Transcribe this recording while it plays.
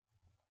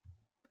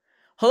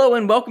Hello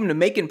and welcome to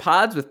Making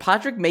Pods with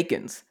Podrick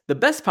Makins, the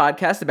best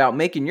podcast about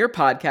making your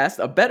podcast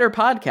a better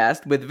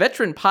podcast with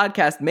veteran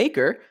podcast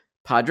maker,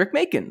 Podrick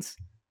Makins.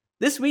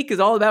 This week is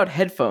all about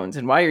headphones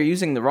and why you're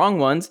using the wrong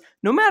ones,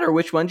 no matter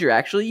which ones you're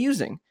actually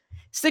using.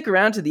 Stick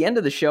around to the end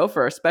of the show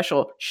for our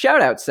special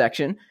shout-out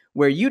section,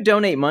 where you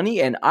donate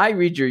money and I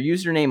read your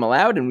username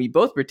aloud and we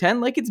both pretend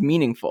like it's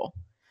meaningful.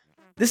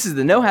 This is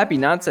the No Happy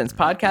Nonsense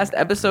Podcast,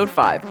 Episode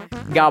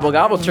 5. Gobble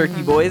gobble,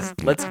 turkey boys,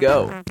 let's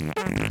go.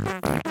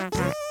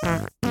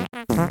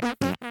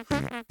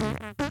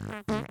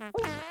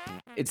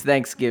 It's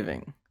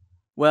Thanksgiving.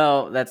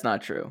 Well, that's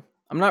not true.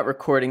 I'm not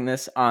recording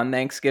this on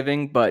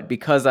Thanksgiving, but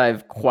because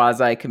I've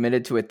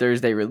quasi-committed to a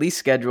Thursday release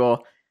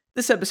schedule,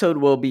 this episode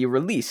will be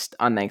released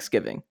on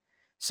Thanksgiving.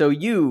 So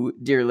you,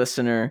 dear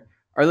listener,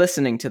 are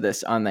listening to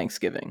this on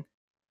Thanksgiving.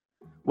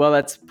 Well,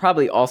 that's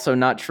probably also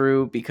not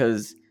true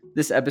because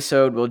this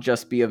episode will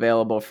just be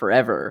available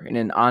forever in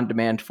an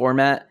on-demand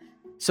format.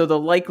 So the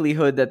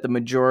likelihood that the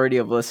majority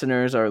of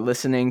listeners are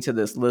listening to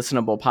this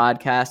listenable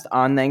podcast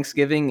on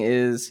Thanksgiving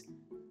is,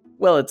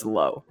 well, it's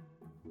low.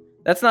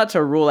 That's not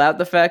to rule out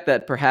the fact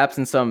that perhaps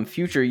in some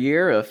future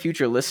year, a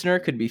future listener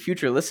could be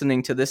future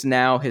listening to this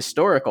now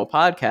historical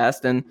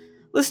podcast and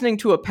listening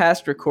to a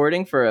past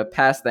recording for a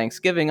past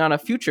Thanksgiving on a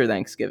future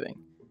Thanksgiving.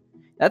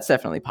 That's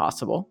definitely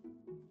possible.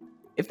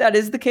 If that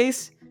is the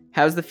case,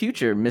 how's the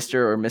future, Mr.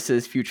 or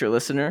Mrs. Future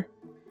Listener?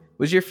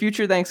 Was your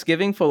future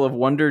Thanksgiving full of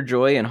wonder,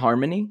 joy, and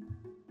harmony?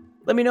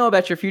 Let me know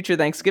about your future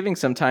Thanksgiving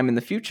sometime in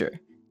the future,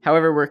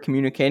 however we're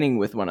communicating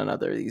with one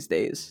another these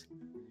days.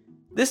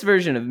 This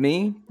version of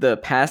me, the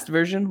past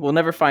version, will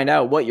never find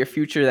out what your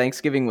future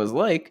Thanksgiving was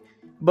like,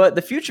 but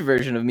the future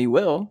version of me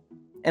will.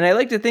 And I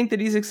like to think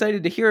that he's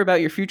excited to hear about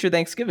your future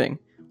Thanksgiving.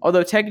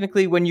 Although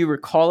technically when you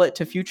recall it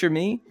to future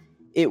me,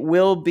 it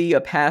will be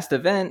a past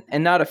event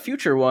and not a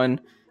future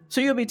one,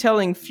 so you'll be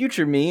telling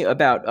future me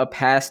about a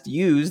past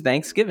you's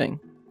Thanksgiving.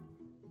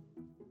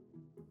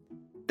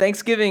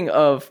 Thanksgiving,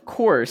 of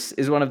course,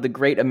 is one of the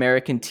great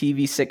American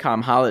TV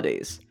sitcom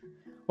holidays.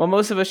 While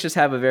most of us just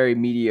have a very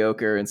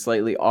mediocre and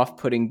slightly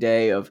off-putting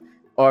day of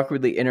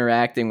awkwardly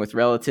interacting with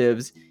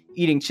relatives,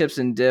 eating chips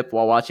and dip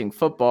while watching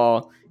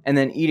football, and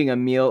then eating a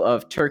meal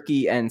of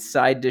turkey and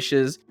side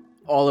dishes,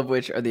 all of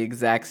which are the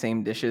exact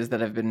same dishes that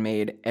have been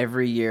made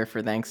every year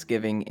for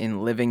Thanksgiving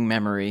in living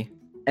memory,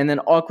 and then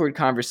awkward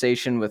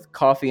conversation with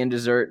coffee and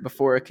dessert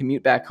before a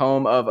commute back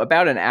home of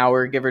about an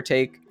hour, give or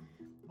take.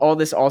 All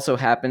this also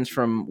happens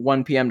from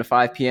 1 p.m. to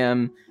 5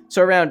 p.m.,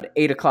 so around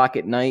 8 o'clock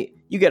at night,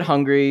 you get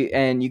hungry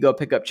and you go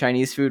pick up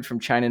Chinese food from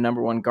China No.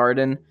 1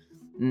 Garden.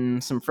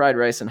 Some fried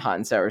rice and hot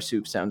and sour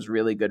soup sounds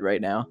really good right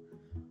now.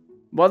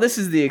 While this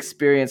is the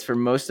experience for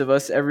most of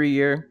us every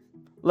year,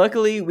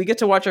 luckily we get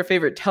to watch our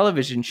favorite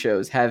television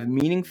shows have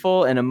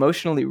meaningful and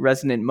emotionally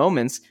resonant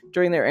moments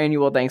during their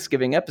annual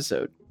Thanksgiving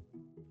episode.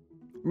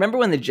 Remember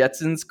when the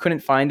Jetsons couldn't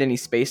find any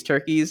space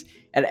turkeys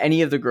at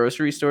any of the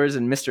grocery stores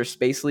and Mr.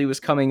 Spacely was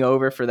coming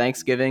over for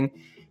Thanksgiving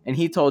and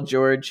he told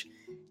George,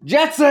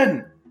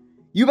 "Jetson,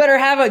 you better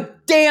have a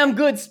damn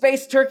good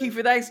space turkey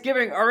for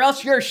Thanksgiving or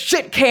else you're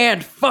shit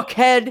canned,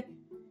 fuckhead!"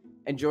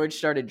 And George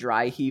started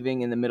dry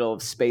heaving in the middle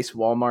of Space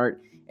Walmart,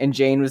 and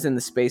Jane was in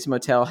the Space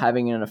Motel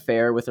having an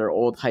affair with her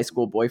old high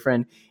school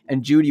boyfriend,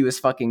 and Judy was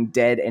fucking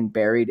dead and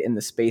buried in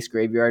the space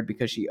graveyard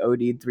because she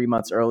OD'd 3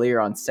 months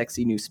earlier on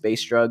sexy new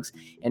space drugs,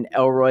 and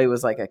Elroy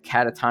was like a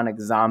catatonic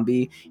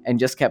zombie and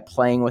just kept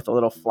playing with a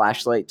little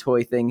flashlight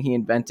toy thing he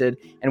invented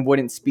and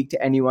wouldn't speak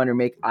to anyone or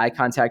make eye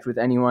contact with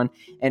anyone,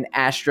 and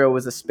Astro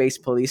was a space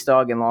police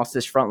dog and lost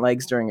his front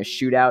legs during a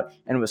shootout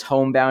and was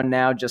homebound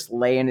now, just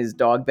lay in his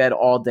dog bed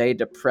all day,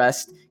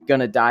 depressed,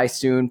 gonna die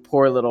soon,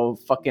 poor little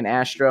fucking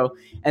Astro.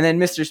 And then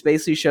Mr.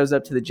 Spacely shows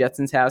up to the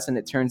Jetsons' house and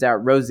it turns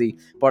out Rosie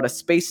bought a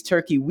space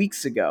turkey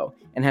weeks ago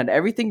and had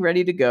everything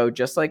ready to go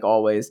just like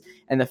always,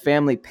 and the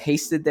family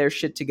pasted their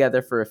shit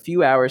together for a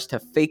few hours to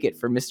fake it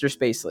for Mr.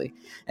 Spacely.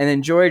 And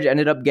then George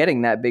ended up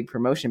getting that big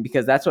promotion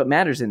because that's what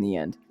matters in the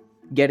end.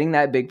 Getting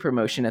that big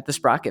promotion at the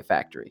Sprocket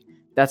Factory.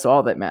 That's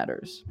all that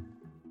matters.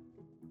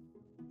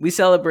 We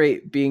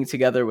celebrate being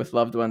together with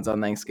loved ones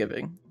on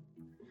Thanksgiving.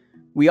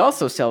 We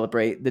also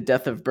celebrate the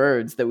death of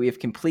birds that we have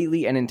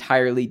completely and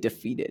entirely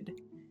defeated.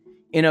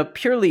 In a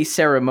purely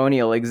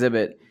ceremonial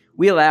exhibit,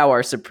 we allow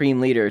our supreme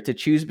leader to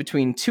choose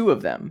between two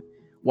of them,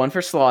 one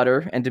for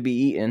slaughter and to be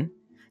eaten,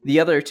 the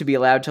other to be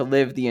allowed to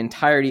live the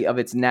entirety of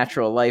its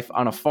natural life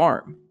on a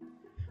farm.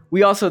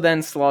 We also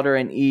then slaughter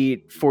and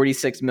eat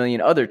 46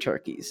 million other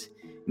turkeys,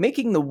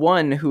 making the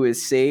one who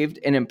is saved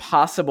an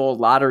impossible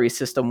lottery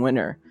system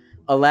winner,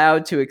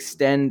 allowed to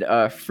extend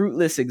a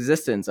fruitless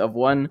existence of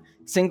one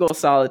single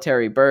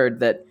solitary bird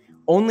that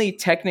only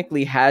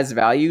technically has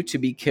value to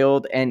be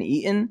killed and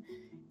eaten.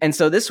 And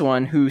so this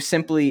one, who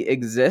simply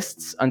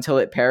exists until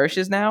it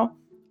perishes now,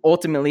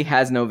 ultimately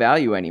has no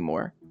value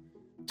anymore.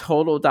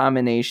 Total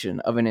domination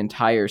of an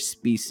entire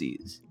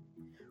species.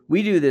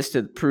 We do this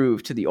to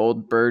prove to the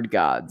old bird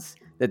gods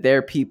that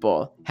their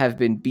people have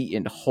been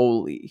beaten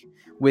wholly,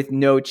 with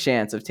no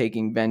chance of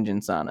taking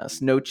vengeance on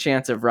us, no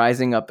chance of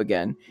rising up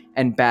again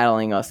and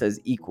battling us as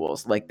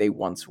equals like they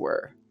once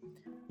were.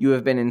 You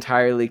have been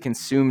entirely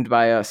consumed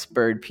by us,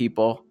 bird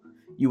people.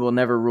 You will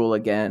never rule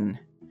again.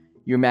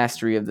 Your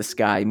mastery of the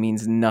sky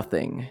means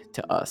nothing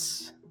to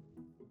us.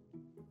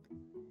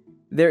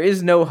 There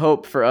is no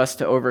hope for us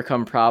to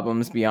overcome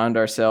problems beyond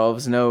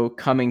ourselves, no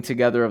coming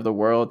together of the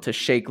world to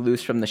shake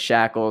loose from the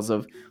shackles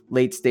of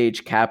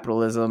late-stage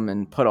capitalism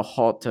and put a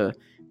halt to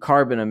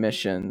carbon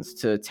emissions,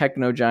 to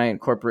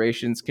techno-giant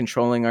corporations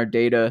controlling our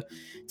data,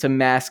 to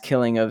mass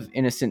killing of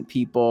innocent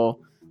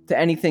people, to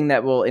anything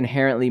that will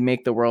inherently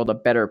make the world a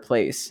better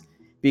place.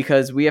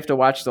 Because we have to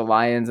watch the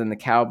Lions and the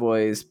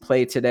Cowboys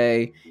play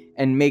today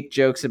and make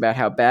jokes about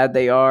how bad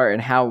they are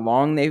and how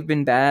long they've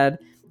been bad,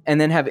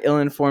 and then have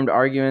ill-informed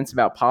arguments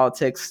about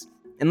politics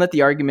and let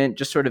the argument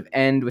just sort of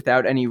end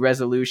without any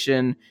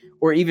resolution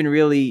or even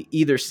really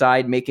either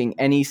side making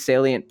any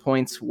salient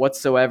points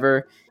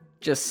whatsoever.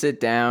 Just sit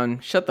down,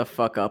 shut the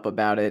fuck up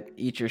about it,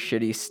 eat your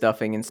shitty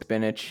stuffing and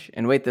spinach,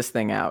 and wait this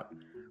thing out.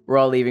 We're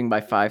all leaving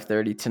by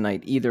 5:30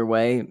 tonight either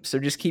way, so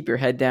just keep your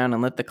head down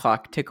and let the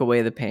clock tick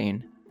away the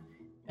pain.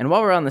 And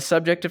while we're on the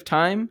subject of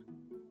time,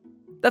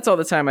 that's all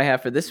the time I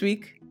have for this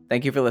week.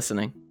 Thank you for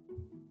listening.